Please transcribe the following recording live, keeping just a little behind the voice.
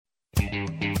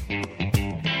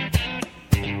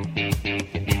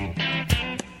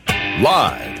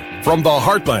Live from the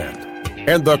heartland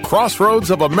and the crossroads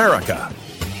of America,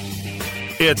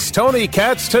 it's Tony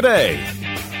Katz Today.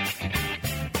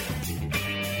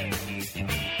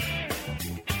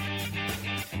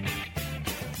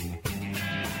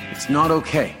 It's not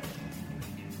okay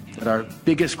that our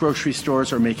biggest grocery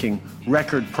stores are making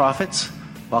record profits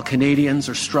while Canadians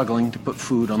are struggling to put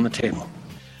food on the table.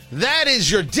 That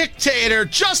is your dictator,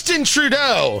 Justin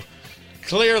Trudeau.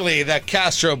 Clearly, that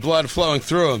Castro blood flowing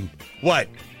through him. What,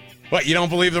 you don't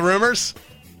believe the rumors?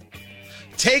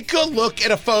 Take a look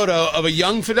at a photo of a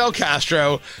young Fidel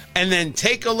Castro, and then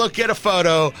take a look at a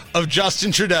photo of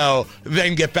Justin Trudeau,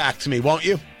 then get back to me, won't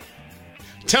you?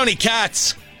 Tony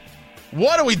Katz.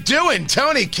 What are we doing?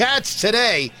 Tony Katz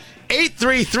Today.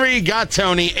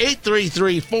 833-GOT-TONY,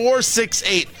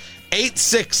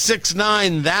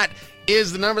 833-468-8669. That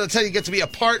is the number that's how you get to be a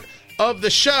part of the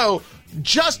show.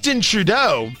 Justin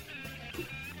Trudeau.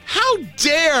 How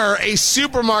dare a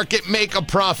supermarket make a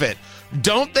profit?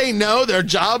 Don't they know their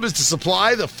job is to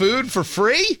supply the food for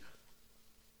free?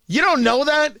 You don't know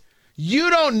that? You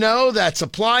don't know that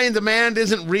supply and demand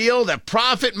isn't real, that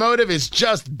profit motive is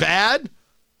just bad?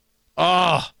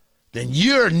 Oh, then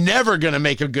you're never going to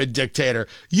make a good dictator.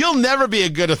 You'll never be a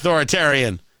good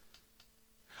authoritarian.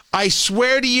 I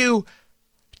swear to you,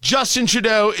 Justin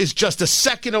Trudeau is just a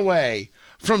second away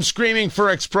from screaming for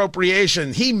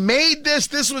expropriation. He made this.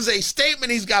 This was a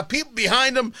statement. He's got people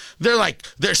behind him.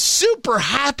 They're super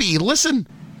happy. Listen.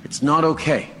 It's not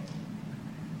okay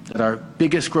that our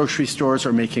biggest grocery stores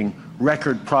are making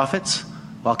record profits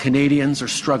while Canadians are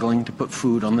struggling to put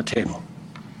food on the table.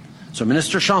 So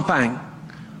Minister Champagne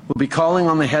will be calling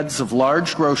on the heads of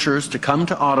large grocers to come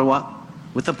to Ottawa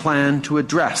with a plan to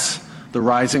address the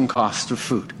rising cost of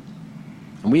food.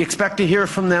 And we expect to hear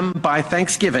from them by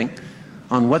Thanksgiving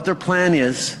on what their plan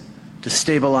is to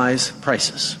stabilize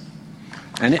prices.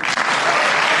 And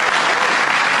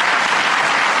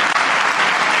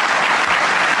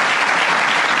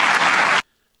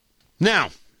now,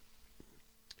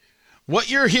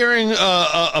 what you're hearing,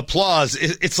 applause,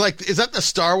 it's like, is that the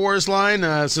Star Wars line?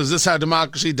 So is this how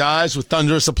democracy dies, with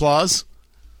thunderous applause?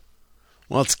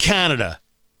 Well, it's Canada.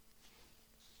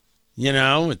 You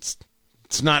know, it's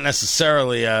not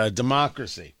necessarily a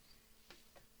democracy.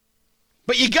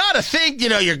 But you got to think, you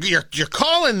know, you're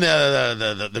calling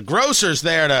the grocers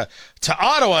there to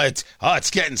Ottawa.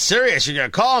 It's getting serious. You're going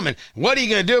to call them, and what are you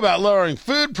going to do about lowering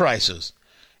food prices?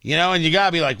 You know, and you got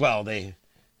to be like, well, I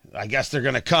guess they're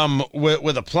going to come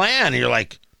with a plan. And you're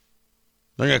like,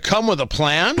 they're going to come with a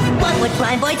plan? What would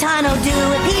Brian Boitano do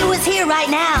if he was here right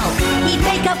now? He'd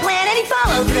make a plan and he'd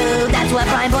follow through. That's what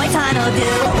Brian Boitano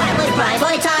do. What would Brian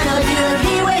Boitano do if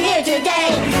he were here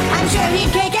today? I'm sure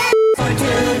he'd kick ass for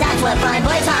two. That's what Brian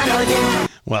Boitano do.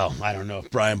 Well, I don't know if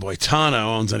Brian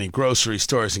Boitano owns any grocery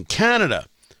stores in Canada.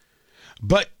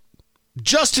 But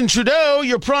Justin Trudeau,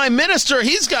 your prime minister,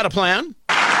 he's got a plan.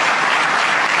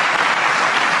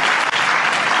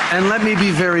 And let me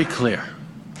be very clear.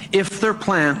 If their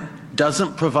plan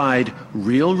doesn't provide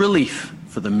real relief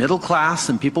for the middle class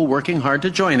and people working hard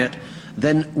to join it,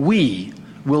 then we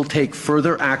will take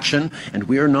further action, and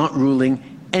we are not ruling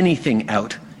anything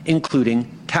out, including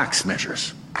tax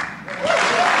measures.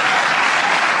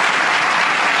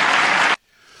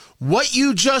 What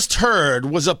you just heard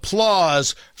was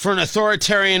applause for an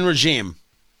authoritarian regime.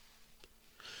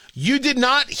 You did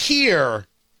not hear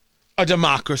a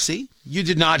democracy. You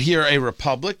did not hear a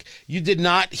republic. You did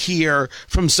not hear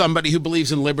from somebody who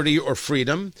believes in liberty or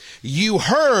freedom. You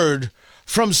heard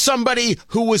from somebody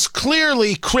who was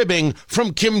clearly cribbing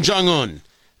from Kim Jong-un.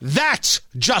 That's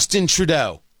Justin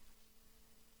Trudeau.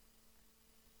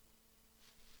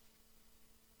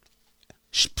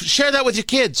 Share that with your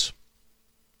kids.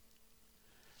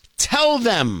 Tell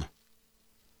them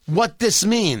what this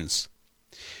means.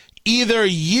 Either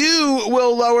you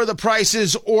will lower the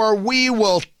prices or we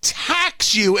will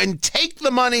tax you and take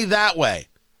the money that way.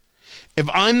 If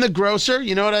I'm the grocer,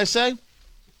 you know what I say?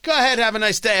 Go ahead, have a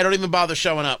nice day. I don't even bother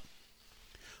showing up.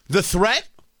 The threat?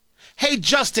 Hey,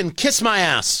 Justin, kiss my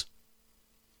ass.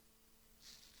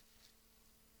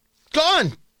 Go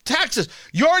on, taxes.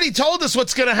 You already told us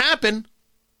what's going to happen.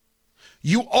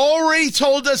 You already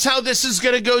told us how this is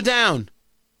going to go down.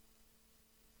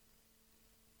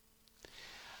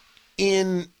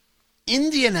 In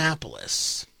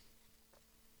Indianapolis,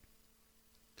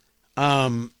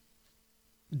 during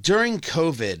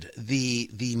COVID,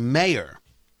 the mayor,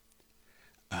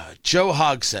 Joe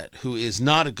Hogsett, who is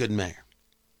not a good mayor,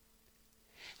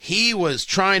 he was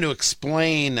trying to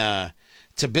explain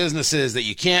to businesses that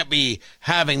you can't be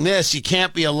having this, you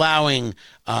can't be allowing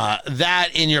that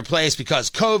in your place because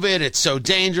COVID, it's so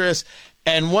dangerous.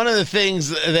 And one of the things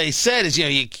they said is,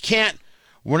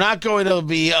 we're not going to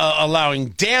be allowing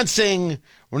dancing.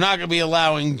 We're not going to be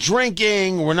allowing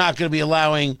drinking. We're not going to be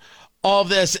allowing all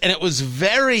this. And it was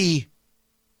very,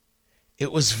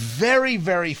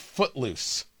 very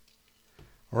footloose,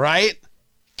 right?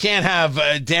 Can't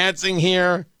have dancing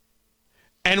here.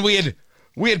 And we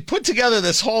had put together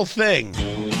this whole thing.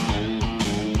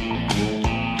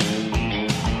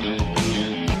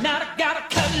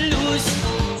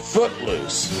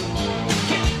 Footloose.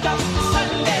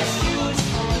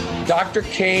 Dr.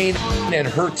 Kane and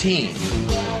her team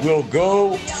will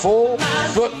go full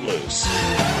footloose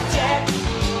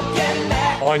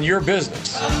on your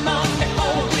business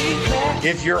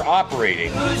if you're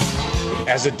operating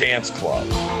as a dance club.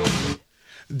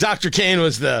 Dr. Kane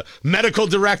was the medical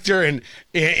director in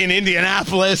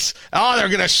Indianapolis. Oh, they're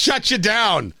going to shut you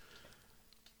down.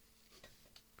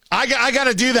 I got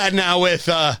to do that now with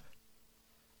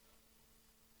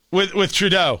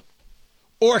Trudeau.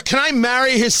 Or can I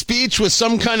marry his speech with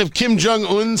some kind of Kim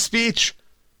Jong-un speech?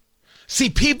 See,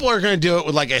 people are going to do it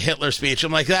with like a Hitler speech.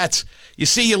 I'm like,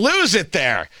 you lose it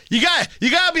there. You got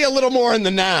to be a little more in the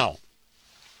now.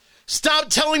 Stop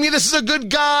telling me this is a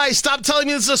good guy. Stop telling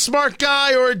me this is a smart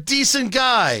guy or a decent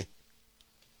guy.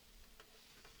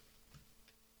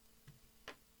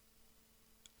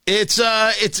 It's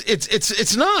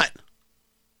not.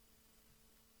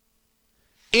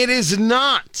 It is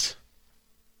not.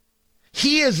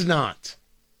 He is not.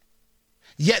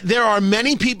 Yet there are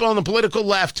many people on the political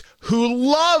left who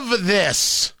love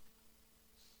this.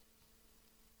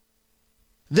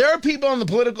 There are people on the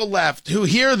political left who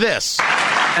hear this.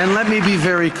 And let me be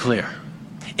very clear.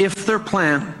 If their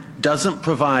plan doesn't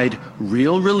provide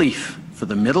real relief for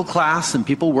the middle class and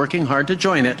people working hard to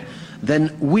join it,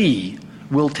 then we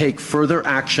will take further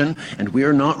action, and we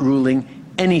are not ruling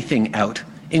anything out,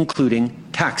 including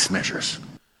tax measures.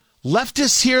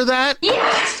 Leftists hear that?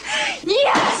 Yes!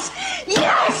 Yes!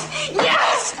 Yes!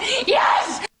 Yes!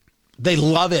 Yes! They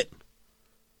love it.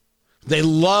 They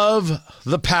love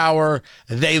the power.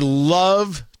 They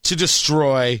love to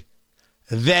destroy.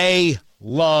 They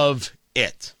love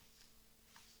it.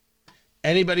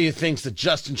 Anybody who thinks that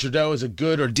Justin Trudeau is a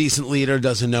good or decent leader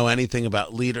doesn't know anything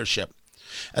about leadership.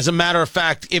 As a matter of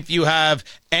fact, if you have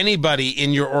anybody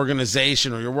in your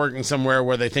organization or you're working somewhere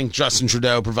where they think Justin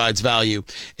Trudeau provides value,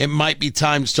 it might be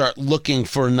time to start looking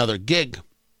for another gig.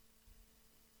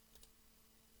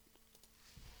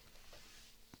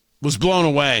 Was blown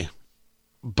away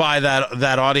by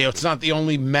that audio. It's not the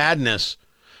only madness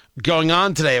going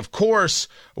on today. Of course,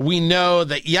 we know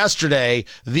that yesterday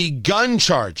the gun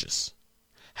charges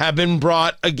have been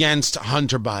brought against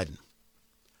Hunter Biden.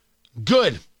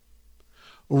 Good.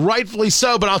 Rightfully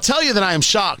so, but I'll tell you that I am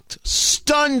shocked,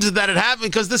 stunned that it happened,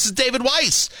 because this is David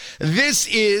Weiss. This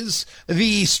is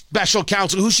the special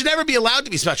counsel who should never be allowed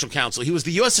to be special counsel. He was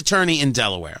the U.S. attorney in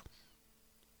Delaware.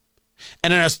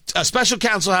 And a special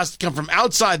counsel has to come from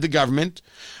outside the government.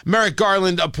 Merrick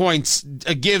Garland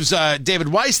gives David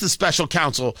Weiss the special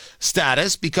counsel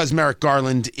status because Merrick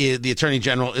Garland, the attorney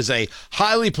general, is a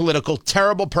highly political,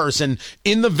 terrible person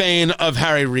in the vein of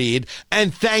Harry Reid.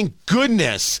 And thank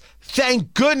goodness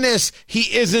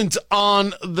he isn't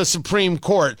on the Supreme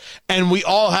Court. And we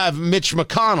all have Mitch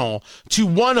McConnell to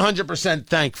 100%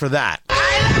 thank for that.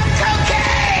 I love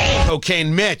cocaine!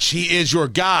 Cocaine Mitch, he is your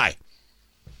guy.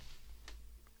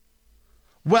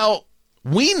 Well,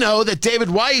 we know that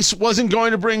David Weiss wasn't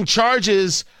going to bring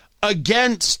charges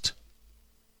against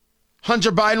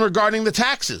Hunter Biden regarding the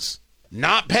taxes,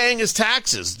 not paying his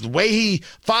taxes, the way he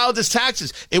filed his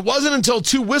taxes. It wasn't until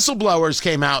two whistleblowers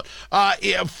came out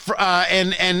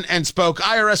and spoke,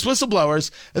 IRS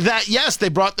whistleblowers, that, yes, they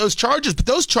brought those charges, but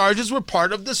those charges were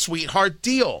part of the sweetheart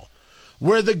deal,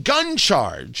 where the gun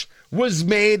charge was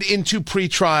made into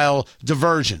pretrial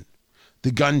diversion.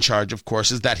 The gun charge, of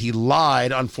course, is that he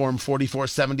lied on Form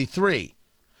 4473.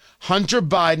 Hunter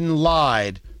Biden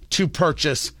lied to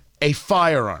purchase a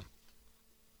firearm.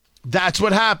 That's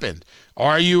what happened.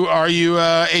 Are you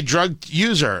a drug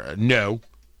user? No.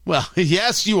 Well,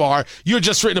 yes, you are. You're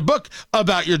just written a book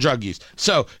about your drug use.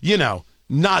 So,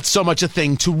 not so much a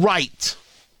thing to write,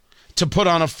 to put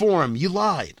on a form. You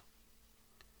lied.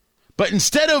 But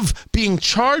instead of being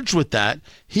charged with that,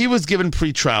 he was given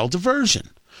pretrial diversion,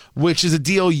 which is a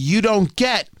deal you don't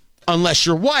get unless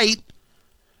you're white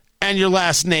and your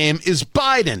last name is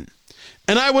Biden.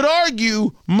 And I would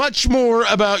argue much more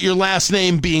about your last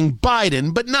name being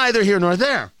Biden, but neither here nor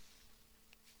there.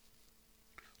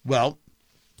 Well,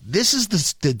 this is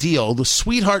the deal, the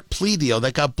sweetheart plea deal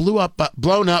that got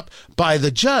blown up by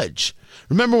the judge.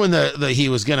 Remember when he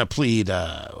was going to plead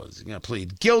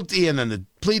guilty, and then the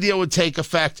plea deal would take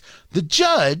effect? The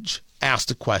judge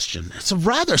asked a question. It's a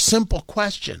rather simple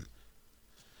question.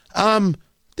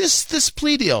 This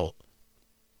plea deal,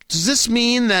 does this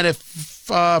mean that if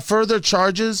further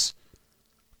charges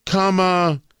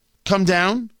come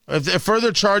down, if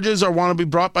further charges want to be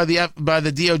brought by the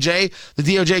DOJ, the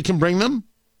DOJ can bring them?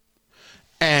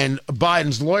 And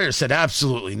Biden's lawyer said,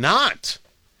 absolutely not.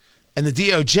 And the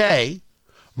DOJ,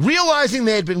 realizing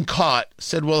they had been caught,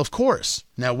 said, well, of course.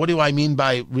 Now, what do I mean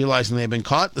by realizing they had been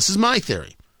caught? This is my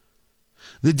theory.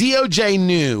 The DOJ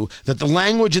knew that the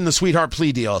language in the sweetheart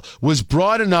plea deal was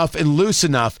broad enough and loose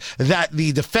enough that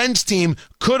the defense team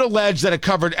could allege that it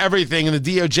covered everything, and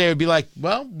the DOJ would be like,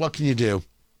 well, what can you do?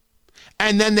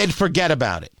 And then they'd forget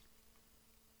about it.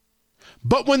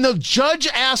 But when the judge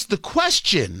asked the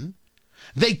question,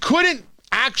 they couldn't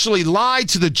actually lie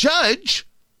to the judge.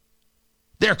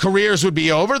 Their careers would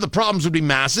be over. The problems would be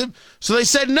massive. So they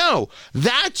said no.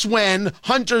 That's when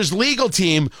Hunter's legal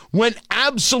team went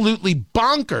absolutely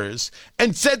bonkers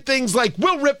and said things like,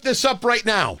 we'll rip this up right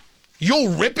now. You'll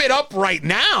rip it up right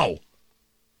now?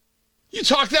 You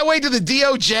talk that way to the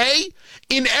DOJ?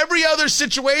 In every other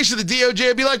situation, the DOJ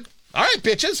would be like, all right,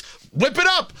 bitches, whip it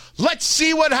up. Let's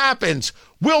see what happens.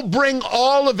 We'll bring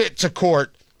all of it to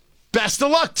court. Best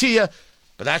of luck to you.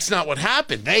 But that's not what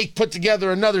happened. They put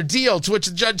together another deal to which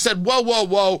the judge said, whoa, whoa,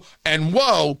 whoa, and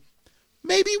whoa.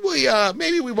 Maybe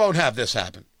we won't have this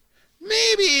happen.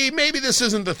 Maybe this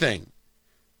isn't the thing.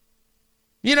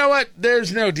 You know what?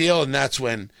 There's no deal, and that's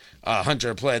when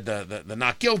Hunter pled the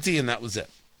not guilty, and that was it.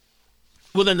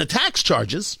 Well, then the tax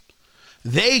charges,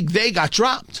 they got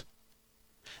dropped.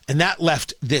 And that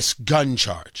left this gun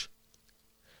charge.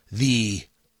 The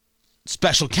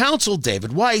special counsel,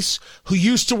 David Weiss, who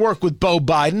used to work with Beau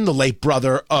Biden, the late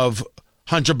brother of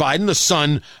Hunter Biden, the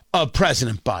son of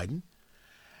President Biden,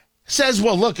 says,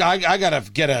 well, look, I got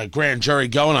to get a grand jury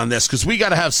going on this because we got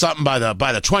to have something by the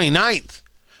 29th.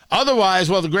 Otherwise,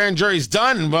 well, the grand jury's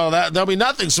done, and, well, there'll be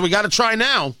nothing, so we got to try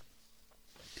now.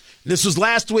 This was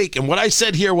last week, and what I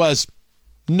said here was,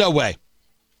 no way.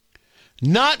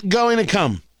 Not going to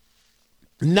come.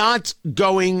 Not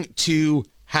going to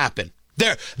happen.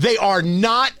 They are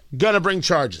not going to bring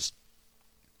charges.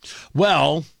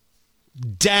 Well,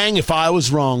 dang, if I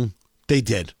was wrong, they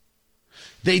did.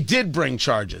 They did bring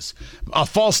charges.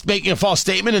 Making a false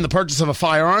statement in the purchase of a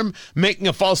firearm, making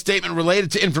a false statement related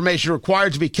to information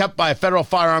required to be kept by a federal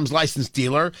firearms licensed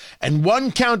dealer, and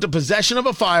one count of possession of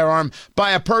a firearm by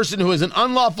a person who is an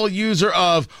unlawful user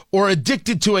of or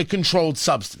addicted to a controlled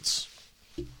substance.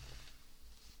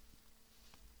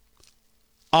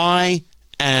 I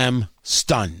am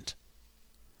stunned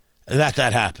that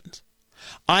happened.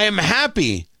 I am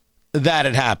happy that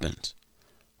it happened.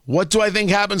 What do I think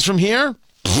happens from here?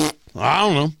 I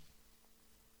don't know.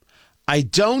 I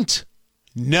don't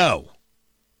know.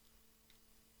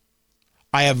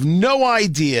 I have no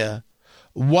idea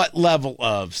what level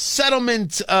of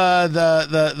settlement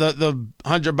the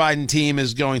Hunter Biden team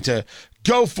is going to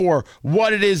go for,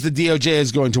 what it is the DOJ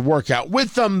is going to work out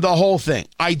with them, the whole thing.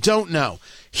 I don't know.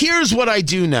 Here's what I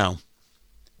do know.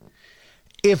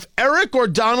 If Eric or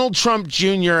Donald Trump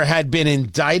Jr. had been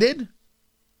indicted,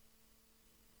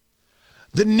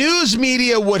 the news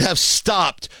media would have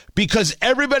stopped because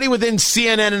everybody within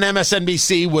CNN and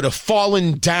MSNBC would have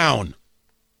fallen down.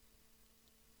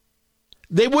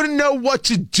 They wouldn't know what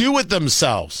to do with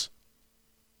themselves.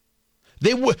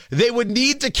 They would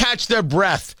need to catch their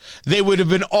breath. They would have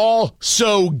been all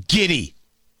so giddy,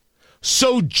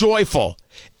 so joyful.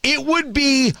 It would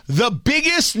be the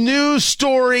biggest news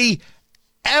story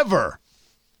ever.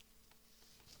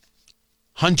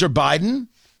 Hunter Biden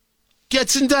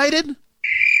gets indicted.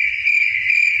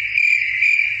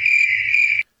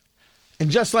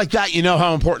 And just like that, you know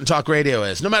how important talk radio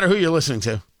is, no matter who you're listening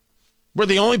to. We're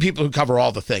the only people who cover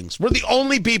all the things. We're the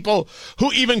only people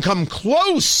who even come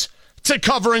close to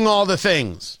covering all the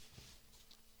things.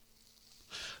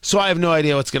 So I have no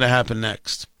idea what's going to happen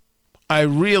next. I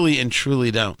really and truly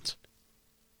don't.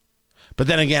 But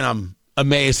then again, I'm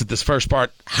amazed that this first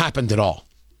part happened at all.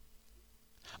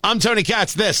 I'm Tony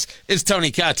Katz. This is Tony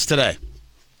Katz Today.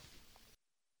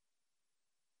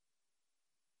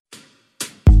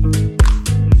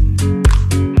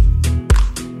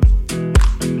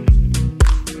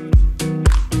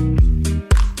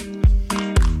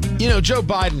 You know, Joe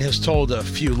Biden has told a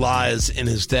few lies in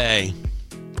his day,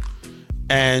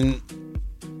 and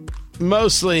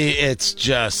mostly it's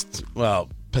just, well,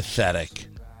 pathetic.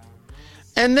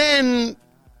 And then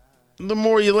the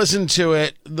more you listen to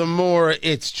it, the more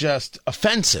it's just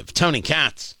offensive. Tony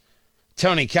Katz.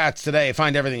 Tony Katz today.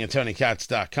 Find everything at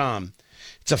TonyKatz.com.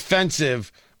 It's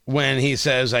offensive when he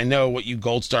says, I know what you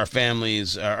Gold Star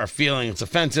families are feeling. It's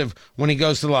offensive when he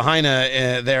goes to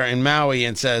Lahaina there in Maui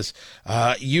and says,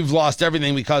 you've lost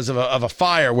everything because of a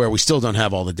fire, where we still don't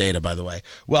have all the data, by the way.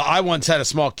 Well, I once had a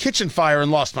small kitchen fire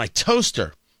and lost my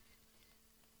toaster.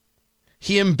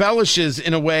 He embellishes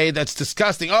in a way that's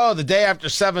disgusting. Oh, the day after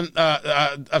of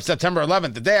September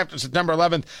 11th, the day after September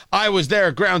 11th, I was there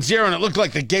at ground zero and it looked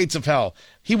like the gates of hell.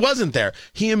 He wasn't there.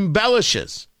 He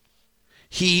embellishes.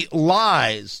 He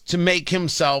lies to make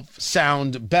himself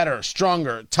sound better,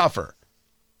 stronger, tougher.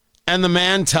 And the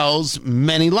man tells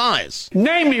many lies.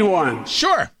 Name me one.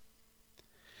 Sure.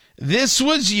 This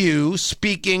was you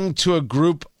speaking to a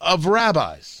group of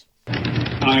rabbis.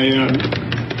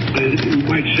 You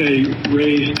might say,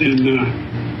 raised in the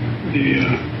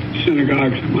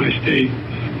synagogues of my state.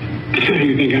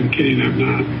 You think I'm kidding? I'm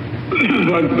not.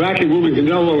 But back in Wilmington,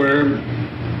 Delaware,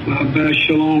 Beth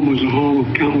Shalom was a home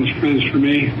of countless friends for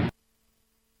me.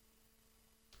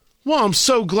 Well, I'm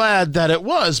so glad that it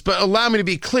was, but allow me to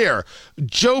be clear.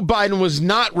 Joe Biden was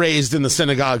not raised in the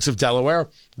synagogues of Delaware.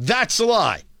 That's a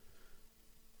lie.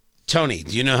 Tony,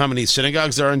 do you know how many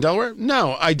synagogues there are in Delaware?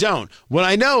 No, I don't. What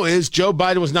I know is Joe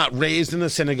Biden was not raised in the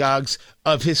synagogues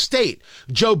of his state.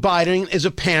 Joe Biden is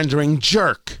a pandering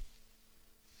jerk.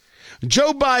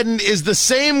 Joe Biden is the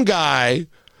same guy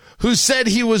who said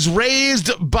he was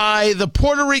raised by the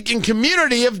Puerto Rican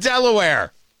community of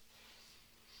Delaware.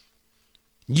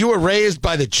 You were raised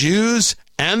by the Jews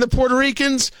and the Puerto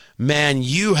Ricans? Man,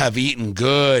 you have eaten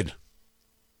good.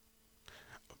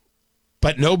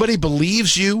 But nobody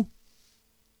believes you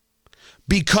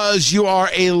because you are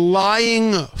a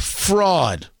lying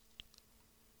fraud.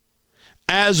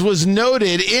 As was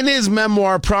noted in his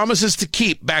memoir, Promises to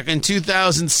Keep, back in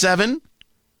 2007,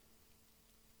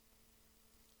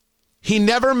 he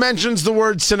never mentions the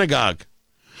word synagogue.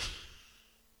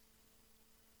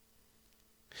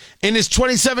 In his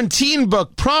 2017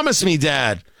 book, Promise Me,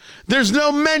 Dad, there's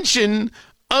no mention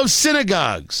of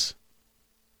synagogues.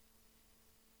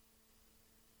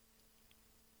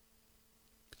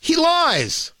 He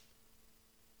lies.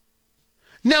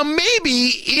 Now, maybe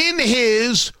in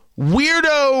his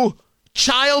weirdo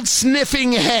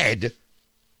child-sniffing head,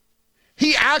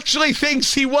 he actually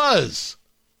thinks he was.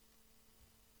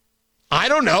 I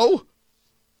don't know.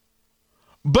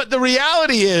 But the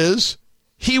reality is,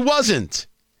 he wasn't.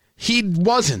 He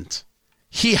wasn't.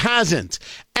 He hasn't.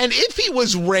 And if he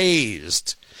was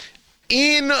raised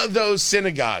in those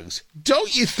synagogues,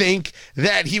 don't you think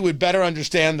that he would better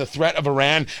understand the threat of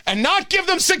Iran and not give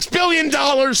them $6 billion?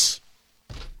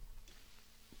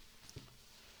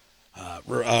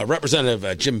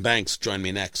 Representative Jim Banks joined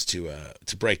me next to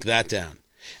break that down.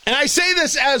 And I say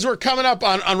this as we're coming up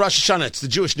on Rosh Hashanah. It's the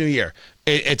Jewish New Year.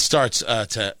 It starts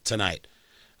tonight.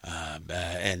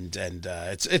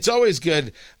 It's always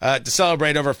good to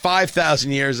celebrate over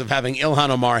 5,000 years of having Ilhan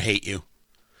Omar hate you.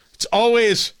 It's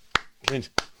always... a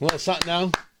little something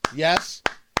now? Yes?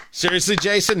 Seriously,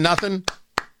 Jason? Nothing?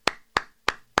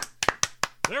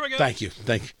 There we go. Thank you.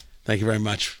 Thank you very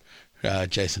much,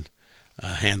 Jason,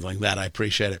 handling that. I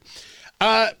appreciate it.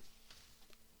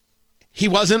 He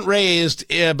wasn't raised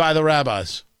by the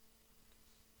rabbis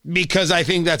because I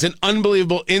think that's an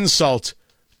unbelievable insult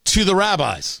to the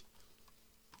rabbis.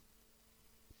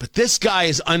 But this guy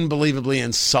is unbelievably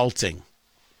insulting.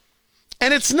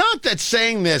 And it's not that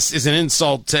saying this is an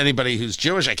insult to anybody who's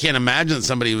Jewish. I can't imagine that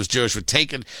somebody who's Jewish would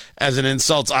take it as an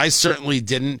insult. I certainly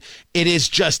didn't. It is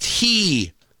just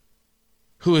he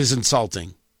who is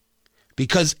insulting.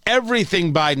 Because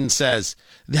everything Biden says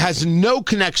has no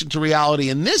connection to reality.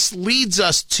 And this leads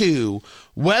us to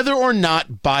whether or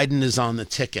not Biden is on the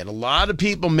ticket. A lot of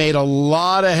people made a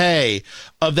lot of hay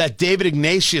of that David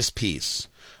Ignatius piece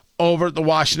over at the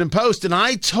Washington Post. And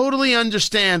I totally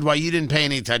understand why you didn't pay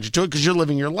any attention to it, because you're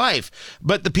living your life.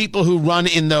 But the people who run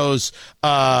in those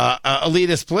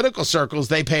elitist political circles,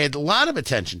 they paid a lot of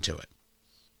attention to it.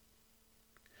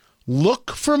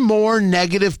 Look for more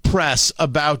negative press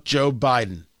about Joe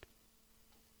Biden.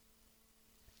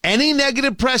 Any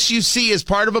negative press you see is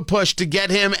part of a push to get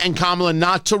him and Kamala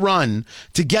not to run,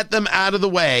 to get them out of the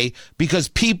way, because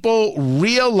people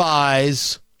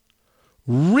realize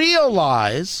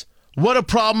what a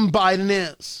problem Biden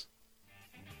is.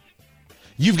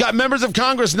 You've got members of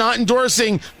Congress not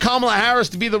endorsing Kamala Harris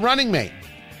to be the running mate.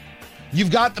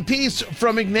 You've got the piece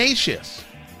from Ignatius.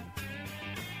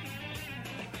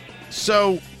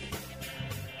 So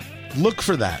look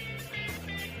for that.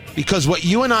 Because what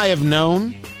you and I have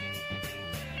known,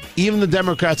 even the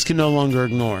Democrats can no longer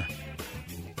ignore.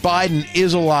 Biden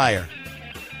is a liar.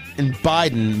 And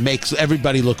Biden makes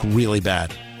everybody look really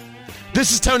bad.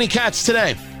 This is Tony Katz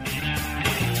today.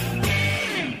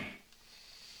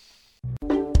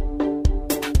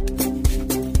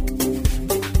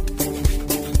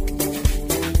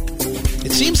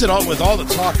 It seems that with all the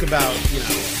talk about,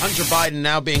 Hunter Biden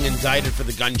now being indicted for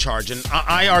the gun charge, and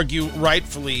I argue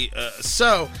rightfully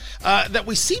so, that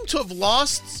we seem to have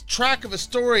lost track of a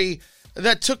story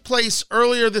that took place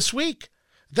earlier this week,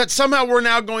 that somehow we're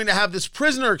now going to have this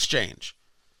prisoner exchange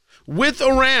with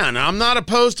Iran. I'm not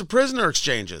opposed to prisoner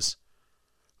exchanges,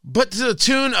 but to the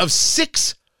tune of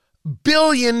 $6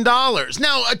 billion.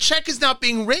 Now, a check is not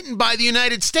being written by the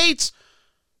United States,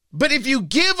 but if you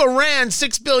give Iran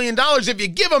 $6 billion, if you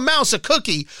give a mouse a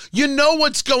cookie, you know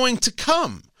what's going to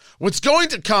come. What's going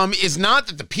to come is not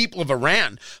that the people of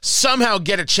Iran somehow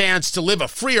get a chance to live a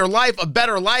freer life, a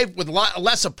better life with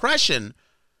less oppression.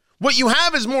 What you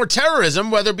have is more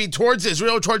terrorism, whether it be towards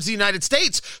Israel or towards the United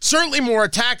States, certainly more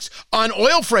attacks on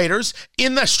oil freighters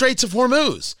in the Straits of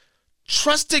Hormuz.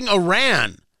 Trusting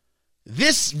Iran,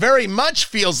 this very much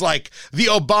feels like the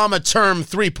Obama term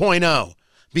 3.0.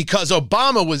 Because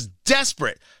Obama was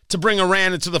desperate to bring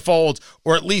Iran into the fold,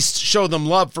 or at least show them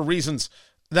love for reasons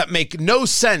that make no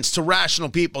sense to rational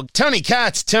people. Tony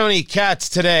Katz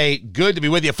today. Good to be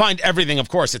with you. Find everything, of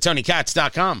course, at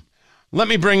TonyKatz.com. Let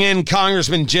me bring in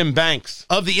Congressman Jim Banks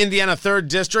of the Indiana 3rd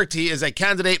District. He is a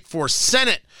candidate for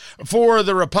Senate for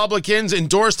the Republicans,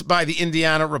 endorsed by the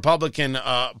Indiana Republican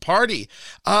Party.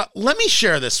 Let me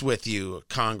share this with you,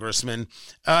 Congressman.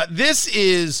 This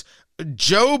is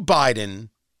Joe Biden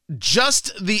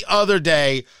just the other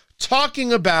day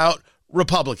talking about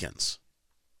Republicans.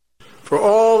 For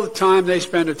all the time they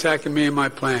spend attacking me and my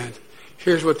plans,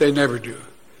 here's what they never do.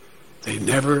 They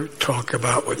never talk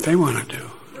about what they want to do.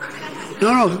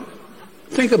 No,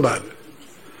 think about it.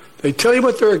 They tell you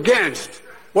what they're against.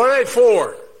 What are they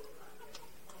for?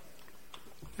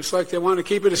 It's like they want to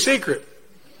keep it a secret.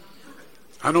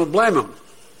 I don't blame them.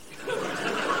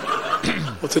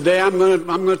 Well, today I'm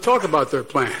going to talk about their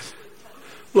plans.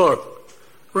 Look,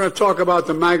 we're going to talk about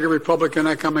the MAGA Republican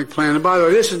Economic Plan. And by the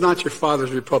way, this is not your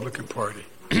father's Republican Party.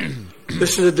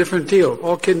 This is a different deal,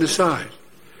 all kidding aside.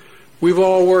 We've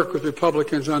all worked with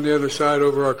Republicans on the other side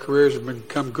over our careers and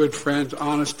become good friends,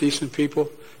 honest, decent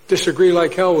people. Disagree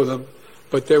like hell with them,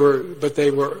 but they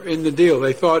were in the deal.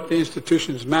 They thought the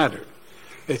institutions mattered.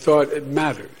 They thought it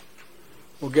mattered.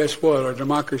 Well, guess what? Our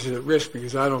democracy is at risk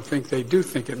because I don't think they do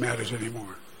think it matters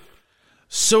anymore.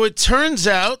 So it turns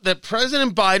out that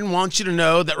President Biden wants you to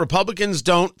know that Republicans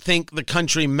don't think the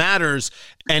country matters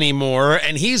anymore,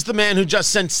 and he's the man who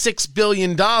just sent $6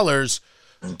 billion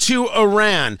to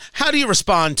Iran. How do you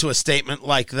respond to a statement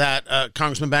like that,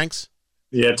 Congressman Banks?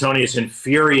 Yeah, Tony, it's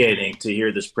infuriating to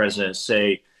hear this president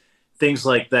say things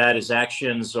like that. His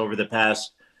actions over the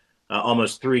past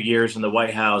almost 3 years in the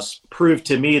White House prove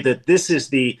to me that this is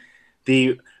the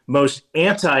most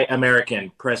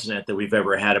anti-American president that we've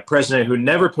ever had, a president who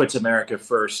never puts America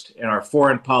first in our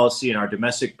foreign policy and our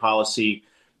domestic policy,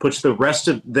 puts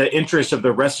the interest of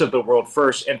the rest of the world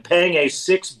first, and paying a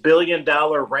 $6 billion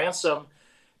ransom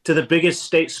to the biggest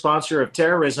state sponsor of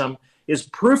terrorism is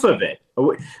proof of it.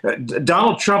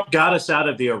 Donald Trump got us out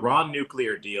of the Iran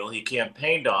nuclear deal. He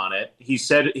campaigned on it. He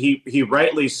said he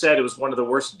rightly said it was one of the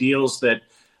worst deals that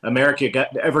America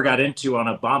ever got into on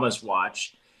Obama's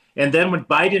watch. And then when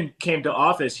Biden came to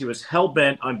office, he was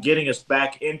hell-bent on getting us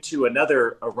back into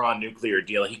another Iran nuclear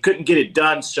deal. He couldn't get it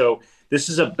done, so this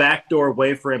is a backdoor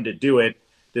way for him to do it.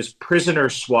 This prisoner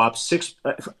swap,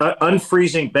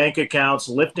 unfreezing bank accounts,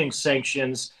 lifting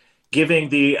sanctions, giving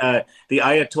the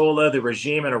Ayatollah, the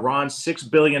regime in Iran, $6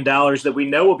 billion that we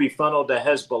know will be funneled to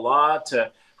Hezbollah,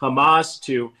 to Hamas,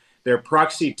 to their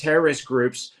proxy terrorist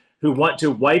groups who want to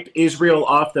wipe Israel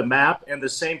off the map, and the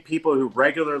same people who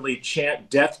regularly chant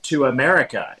death to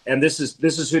America. And this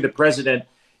is who the president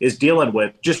is dealing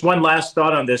with. Just one last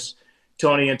thought on this,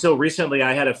 Tony. Until recently,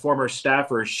 I had a former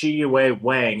staffer, Shiyue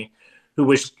Wang, who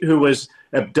was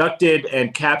abducted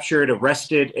and captured,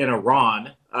 arrested in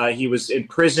Iran. He was in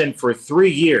prison for 3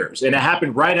 years, and it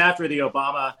happened right after the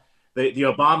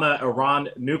Obama-Iran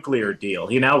nuclear deal.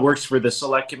 He now works for the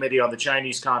Select Committee on the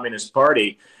Chinese Communist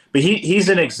Party. But he's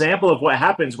an example of what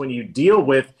happens when you deal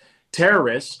with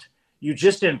terrorists. You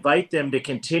just invite them to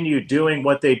continue doing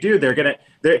what they do.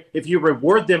 If you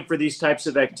reward them for these types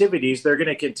of activities, they're going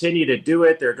to continue to do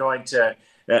it. They're going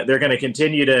to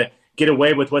continue to get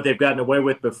away with what they've gotten away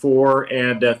with before,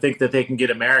 and think that they can get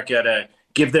America to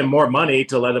give them more money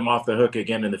to let them off the hook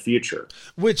again in the future.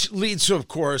 Which leads to, of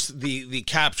course, the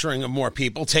capturing of more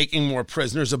people, taking more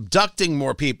prisoners, abducting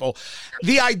more people.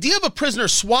 The idea of a prisoner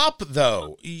swap,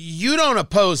 though, you don't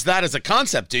oppose that as a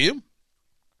concept, do you?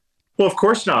 Well, of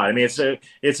course not. I mean, it's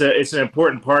an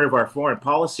important part of our foreign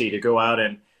policy to go out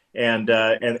and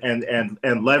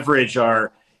leverage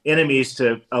our enemies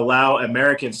to allow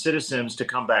American citizens to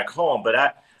come back home.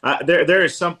 But there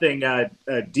is something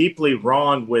deeply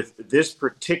wrong with this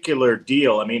particular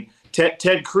deal. I mean,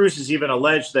 Ted Cruz has even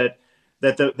alleged that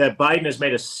Biden has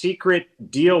made a secret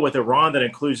deal with Iran that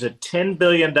includes a $10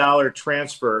 billion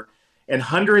transfer and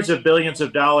hundreds of billions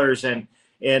of dollars in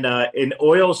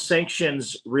oil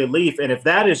sanctions relief. And if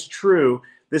that is true,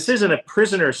 this isn't a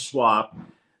prisoner swap.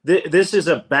 This is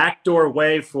a backdoor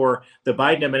way for the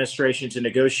Biden administration to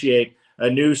negotiate a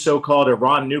new so-called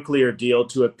Iran nuclear deal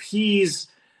to appease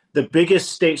the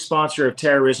biggest state sponsor of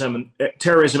terrorism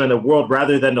in the world,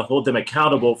 rather than to hold them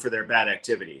accountable for their bad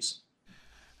activities.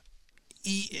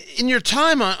 In your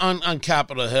time on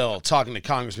Capitol Hill, talking to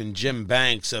Congressman Jim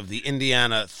Banks of the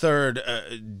Indiana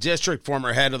 3rd District,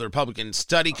 former head of the Republican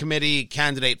Study Committee,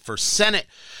 candidate for Senate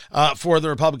for the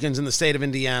Republicans in the state of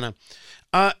Indiana,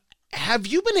 have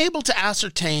you been able to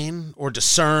ascertain or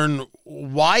discern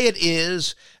why it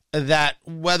is that,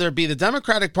 whether it be the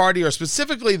Democratic Party or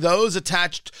specifically those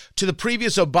attached to the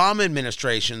previous Obama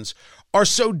administrations, are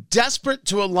so desperate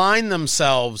to align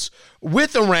themselves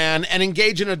with Iran and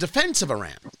engage in a defense of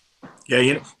Iran?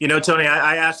 Yeah, you know, Tony,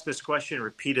 I asked this question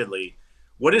repeatedly.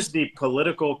 What is the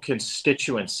political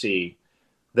constituency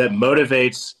that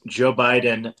motivates Joe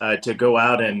Biden to go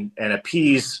out and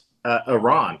appease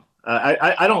Iran?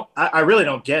 I really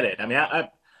don't get it. I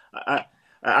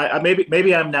mean,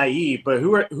 maybe I'm naive, but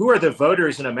who are the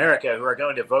voters in America who are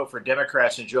going to vote for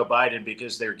Democrats and Joe Biden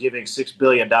because they're giving $6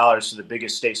 billion to the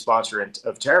biggest state sponsor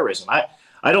of terrorism?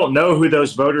 I don't know who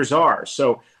those voters are,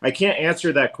 so I can't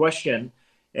answer that question.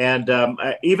 And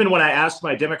even when I asked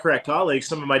my Democrat colleagues,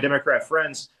 some of my Democrat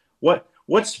friends,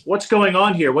 what's going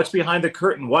on here? What's behind the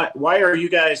curtain? Why are you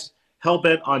guys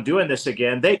hell-bent on doing this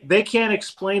again? They can't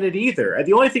explain it either.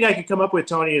 The only thing I can come up with,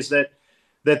 Tony, is that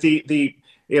the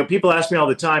people ask me all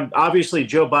the time, obviously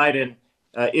Joe Biden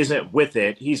isn't with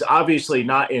it. He's obviously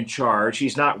not in charge.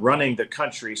 He's not running the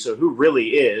country. So who really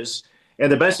is?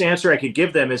 And the best answer I could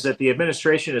give them is that the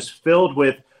administration is filled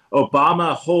with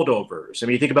Obama holdovers. I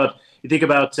mean, you think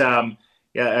about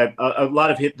a lot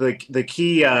of the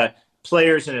key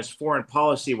players in his foreign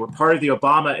policy were part of the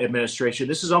Obama administration.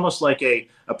 This is almost like a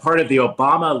part of the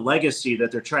Obama legacy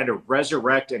that they're trying to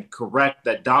resurrect and correct,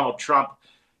 that Donald Trump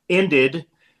ended,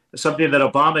 something that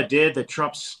Obama did that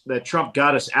Trump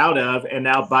got us out of, and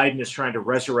now Biden is trying to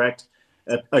resurrect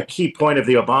a key point of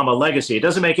the Obama legacy. It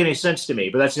doesn't make any sense to me,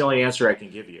 but that's the only answer I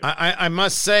can give you. I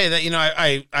must say that,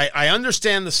 I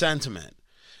understand the sentiment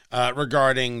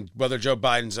regarding whether Joe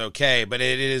Biden's okay, but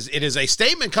it is a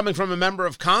statement coming from a member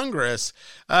of Congress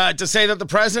to say that the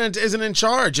president isn't in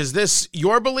charge. Is this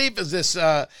your belief? Is this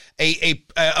a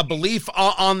belief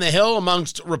on the Hill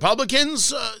amongst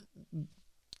Republicans?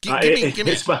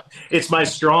 It's my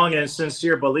strong and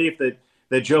sincere belief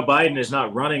that Joe Biden is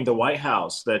not running the White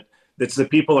House, that it's the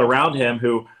people around him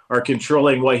who are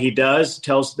controlling what he does.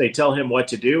 They tell him what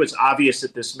to do. It's obvious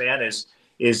that this man is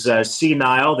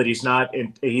senile, that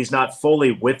he's not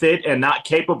fully with it and not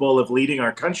capable of leading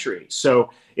our country.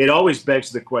 So it always begs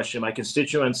the question. My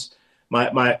constituents,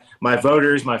 my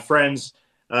voters, my friends,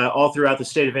 all throughout the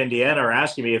state of Indiana are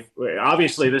asking me if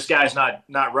obviously this guy's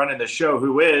not running the show.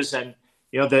 Who is? And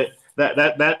that's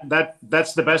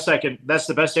the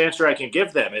best answer I can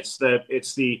give them. It's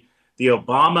the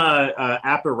Obama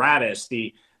apparatus,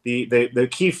 the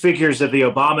key figures of the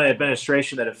Obama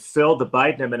administration that have filled the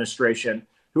Biden administration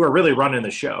who are really running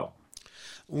the show.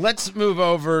 Let's move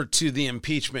over to the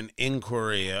impeachment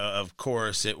inquiry. Of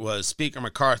course, it was Speaker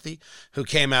McCarthy who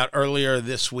came out earlier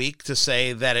this week to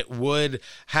say that it would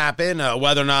happen,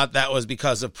 whether or not that was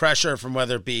because of pressure from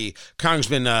whether it be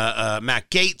Congressman Matt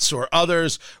Gaetz or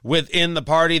others within the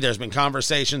party. There's been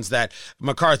conversations that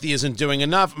McCarthy isn't doing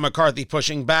enough. McCarthy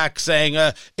pushing back, saying,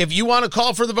 if you want to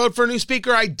call for the vote for a new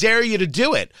speaker, I dare you to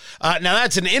do it. Now,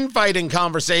 that's an infighting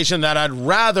conversation that I'd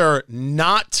rather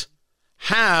not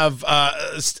have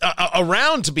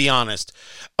around, to be honest.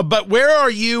 But where are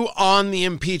you on the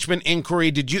impeachment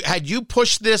inquiry? Had you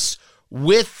pushed this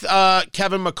with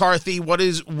Kevin McCarthy?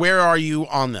 Where are you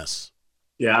on this?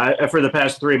 Yeah, for the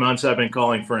past 3 months, I've been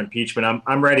calling for impeachment.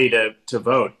 I'm ready to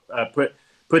vote.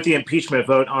 Put the impeachment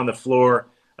vote on the floor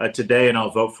today, and I'll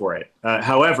vote for it.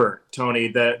 However, Tony,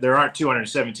 there aren't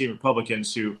 217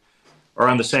 Republicans who are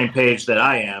on the same page that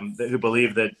I am, who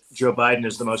believe that Joe Biden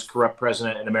is the most corrupt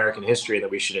president in American history and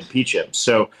that we should impeach him.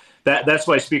 So that's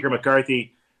why Speaker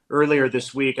McCarthy earlier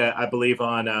this week, I believe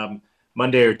on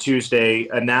Monday or Tuesday,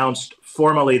 announced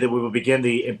formally that we will begin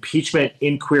the impeachment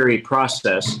inquiry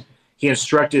process. He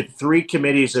instructed 3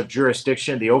 committees of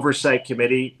jurisdiction: the Oversight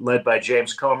Committee, led by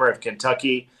James Comer of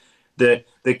Kentucky. The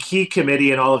key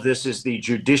committee in all of this is the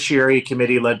Judiciary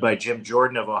Committee, led by Jim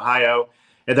Jordan of Ohio.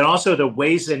 And then also the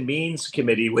Ways and Means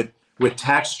Committee with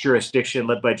tax jurisdiction,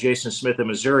 led by Jason Smith of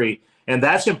Missouri. And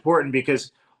that's important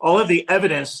because all of the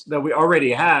evidence that we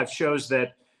already have shows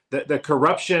that the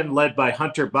corruption led by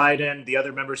Hunter Biden, the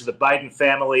other members of the Biden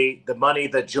family, the money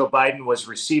that Joe Biden was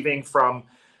receiving from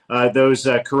those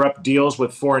corrupt deals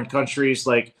with foreign countries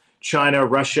like China,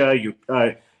 Russia,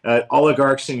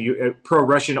 oligarchs and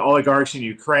pro-Russian oligarchs in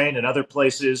Ukraine and other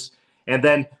places, and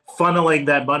then funneling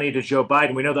that money to Joe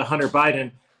Biden. We know that Hunter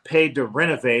Biden paid to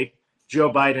renovate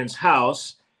Joe Biden's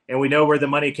house, and we know where the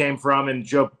money came from in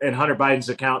Hunter Biden's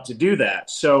account to do that.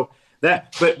 So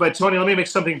but Tony, let me make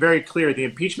something very clear. The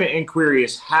impeachment inquiry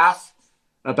is half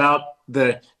about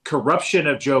the corruption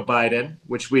of Joe Biden,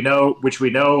 which we know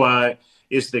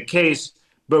is the case,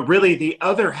 but really the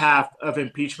other half of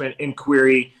impeachment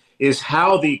inquiry is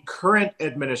how the current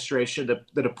administration,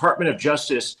 the Department of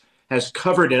Justice, has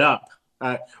covered it up.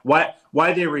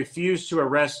 Why they refuse to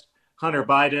arrest Hunter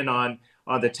Biden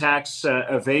on the tax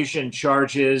evasion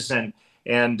charges and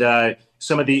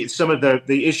some of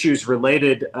the issues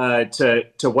related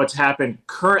to what's happened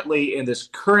currently in this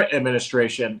current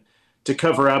administration to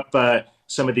cover up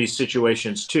some of these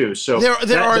situations too. So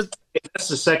that's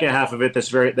the second half of it. That's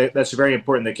very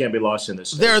important. That can't be lost in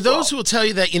this. There are those who will tell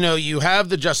you that, you have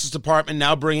the Justice Department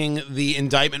now bringing the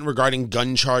indictment regarding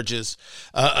gun charges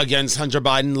against Hunter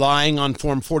Biden, lying on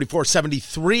Form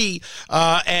 4473,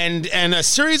 and a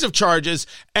series of charges.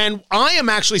 And I am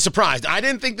actually surprised. I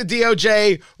didn't think the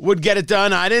DOJ would get it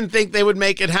done. I didn't think they would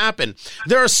make it happen.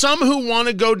 There are some who want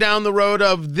to go down the road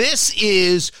of this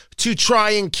is to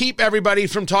try and keep everybody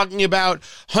from talking about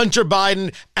Hunter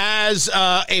Biden as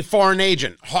a foreign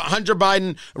agent, Hunter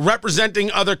Biden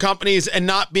representing other companies and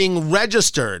not being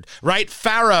registered, right?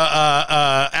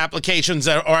 FARA applications,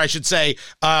 or I should say,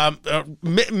 not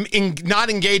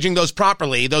engaging those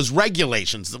properly, those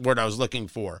regulations, the word I was looking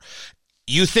for.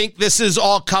 You think this is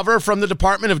all cover from the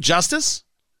Department of Justice?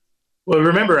 Well,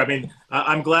 remember,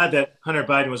 I'm glad that Hunter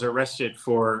Biden was arrested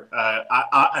for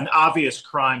an obvious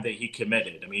crime that he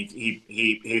committed.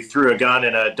 He threw a gun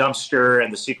in a dumpster,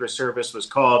 and the Secret Service was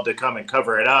called to come and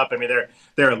cover it up.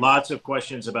 There are lots of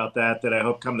questions about that I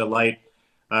hope come to light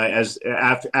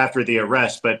after the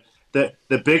arrest. But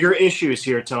the bigger issues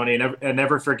here, Tony, and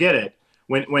never forget it,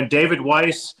 when David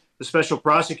Weiss, the special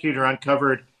prosecutor,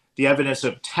 uncovered the evidence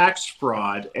of tax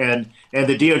fraud, and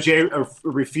the DOJ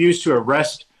refused to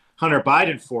arrest Hunter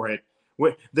Biden for it.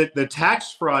 The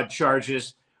tax fraud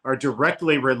charges are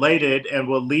directly related and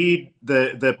will lead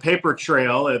the paper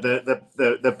trail,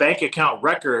 the bank account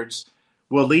records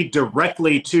will lead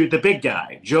directly to the big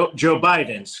guy, Joe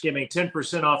Biden, skimming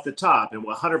 10% off the top. And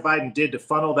what Hunter Biden did to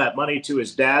funnel that money to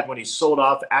his dad when he sold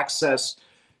off access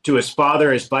to his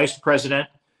father as vice president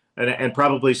and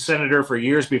probably senator for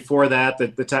years before that,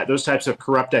 those types of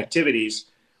corrupt activities.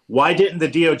 Why didn't the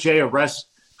DOJ arrest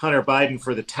Hunter Biden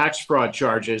for the tax fraud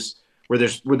charges where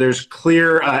there's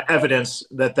clear evidence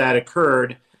that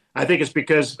occurred? I think it's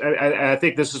because I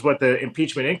think this is what the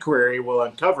impeachment inquiry will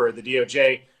uncover. The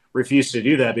DOJ refused to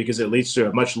do that because it leads to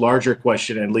a much larger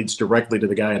question and leads directly to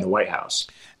the guy in the White House.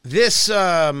 This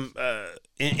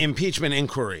impeachment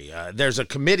inquiry, there's a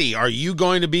committee. Are you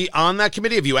going to be on that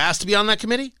committee? Have you asked to be on that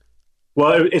committee?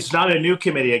 Well, it's not a new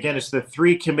committee. Again, it's the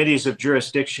 3 committees of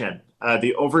jurisdiction,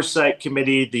 the Oversight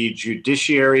Committee, the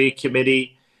Judiciary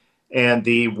Committee, and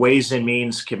the Ways and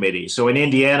Means Committee. So in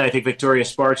Indiana, I think Victoria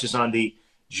Sparks is on the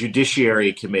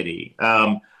Judiciary Committee.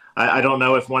 I don't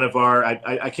know if one of our,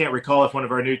 I can't recall if one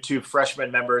of our new 2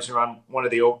 freshman members are on one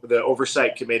of the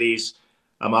Oversight Committees.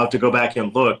 I'll have to go back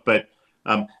and look, but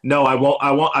no, I won't.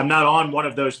 I'm not on one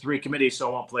of those 3 committees, so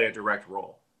I won't play a direct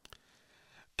role.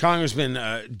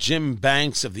 Congressman Jim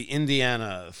Banks of the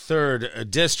Indiana 3rd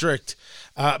District.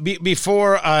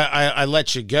 Before I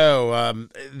let you go,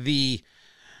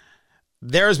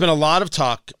 there has been a lot of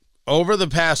talk over the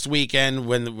past weekend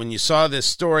when you saw this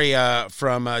story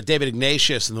from David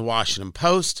Ignatius in the Washington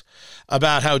Post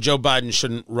about how Joe Biden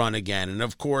shouldn't run again. And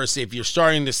of course, if you're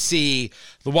starting to see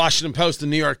the Washington Post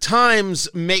and New York Times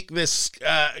make this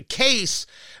case,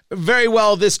 very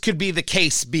well, this could be the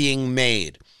case being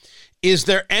made. Is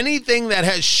there anything that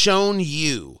has shown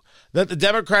you that the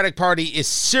Democratic Party is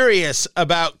serious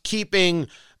about keeping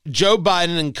Joe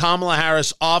Biden and Kamala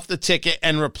Harris off the ticket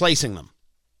and replacing them?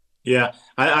 Yeah,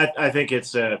 I think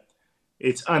it's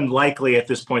unlikely at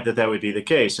this point that would be the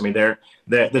case. I mean, the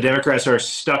Democrats are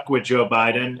stuck with Joe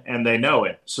Biden, and they know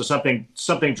it. So something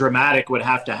dramatic would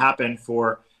have to happen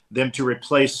for them to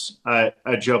replace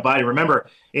Joe Biden. Remember,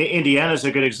 Indiana is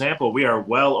a good example. We are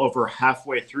well over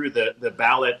halfway through the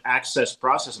ballot access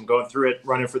process. I'm going through it,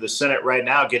 running for the Senate right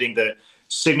now, getting the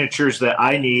signatures that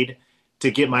I need to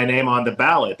get my name on the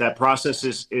ballot. That process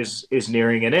is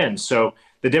nearing an end. So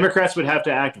the Democrats would have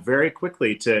to act very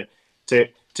quickly to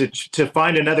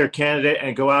find another candidate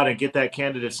and go out and get that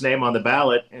candidate's name on the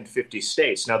ballot in 50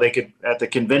 states. Now, they could, at the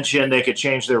convention, they could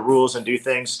change their rules and do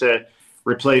things to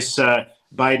replace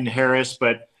Biden Harris,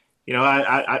 but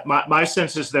my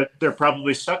sense is that they're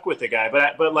probably stuck with the guy.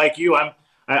 But like you,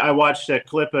 I watched a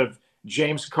clip of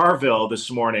James Carville this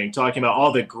morning talking about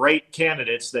all the great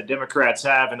candidates that Democrats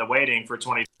have in the waiting for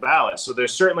 20 ballots. So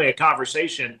there's certainly a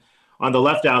conversation on the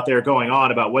left out there going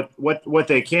on about what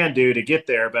they can do to get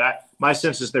there. But my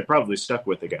sense is they're probably stuck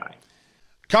with the guy.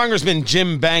 Congressman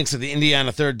Jim Banks of the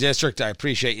Indiana 3rd District, I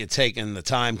appreciate you taking the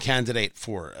time. Candidate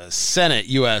for Senate,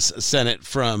 U.S. Senate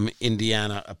from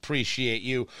Indiana. Appreciate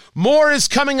you. More is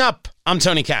coming up. I'm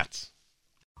Tony Katz.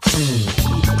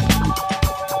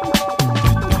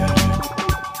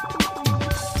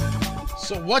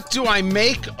 So what do I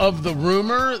make of the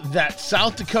rumor that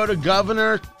South Dakota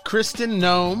Governor Kristi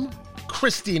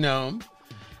Noem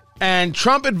and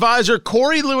Trump advisor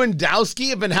Corey Lewandowski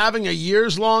have been having a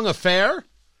years-long affair?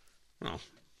 Well,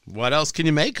 what else can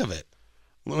you make of it?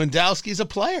 Lewandowski's a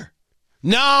player.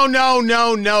 No,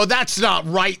 that's not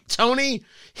right, Tony.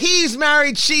 He's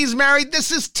married, she's married.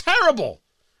 This is terrible.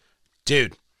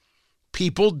 Dude,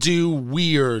 people do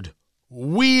weird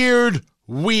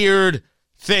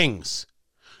things.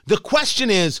 The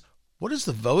question is, what is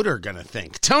the voter going to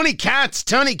think? Tony Katz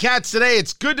today.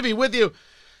 It's good to be with you.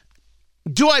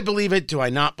 Do I believe it? Do I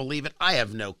not believe it? I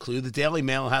have no clue. The Daily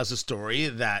Mail has a story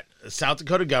that South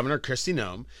Dakota Governor Kristi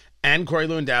Noem and Corey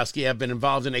Lewandowski have been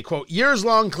involved in a, quote,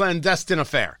 years-long clandestine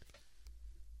affair.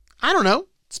 I don't know.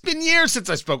 It's been years since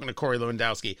I've spoken to Corey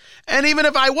Lewandowski. And even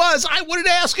if I was, I wouldn't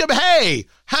ask him, hey,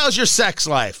 how's your sex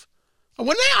life? I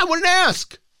wouldn't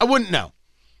ask. I wouldn't know.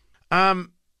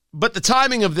 But the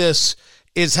timing of this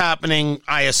is happening,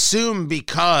 I assume,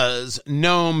 because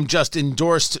Noem just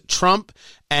endorsed Trump,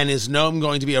 and is Noem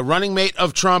going to be a running mate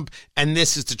of Trump, and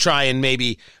this is to try and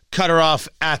maybe cut her off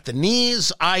at the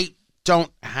knees? I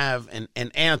don't have an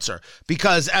answer,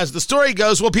 because as the story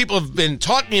goes, well, people have been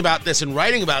talking about this and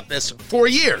writing about this for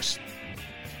years.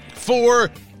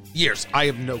 4 years. I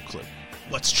have no clue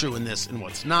what's true in this and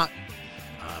what's not.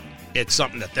 It's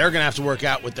something that they're going to have to work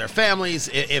out with their families.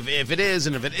 If it is,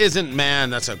 and if it isn't, man,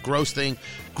 that's a gross thing.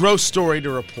 Gross story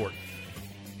to report.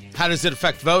 How does it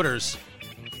affect voters?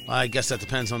 Well, I guess that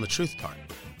depends on the truth part.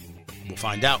 We'll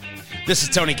find out. This is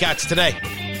Tony Katz Today.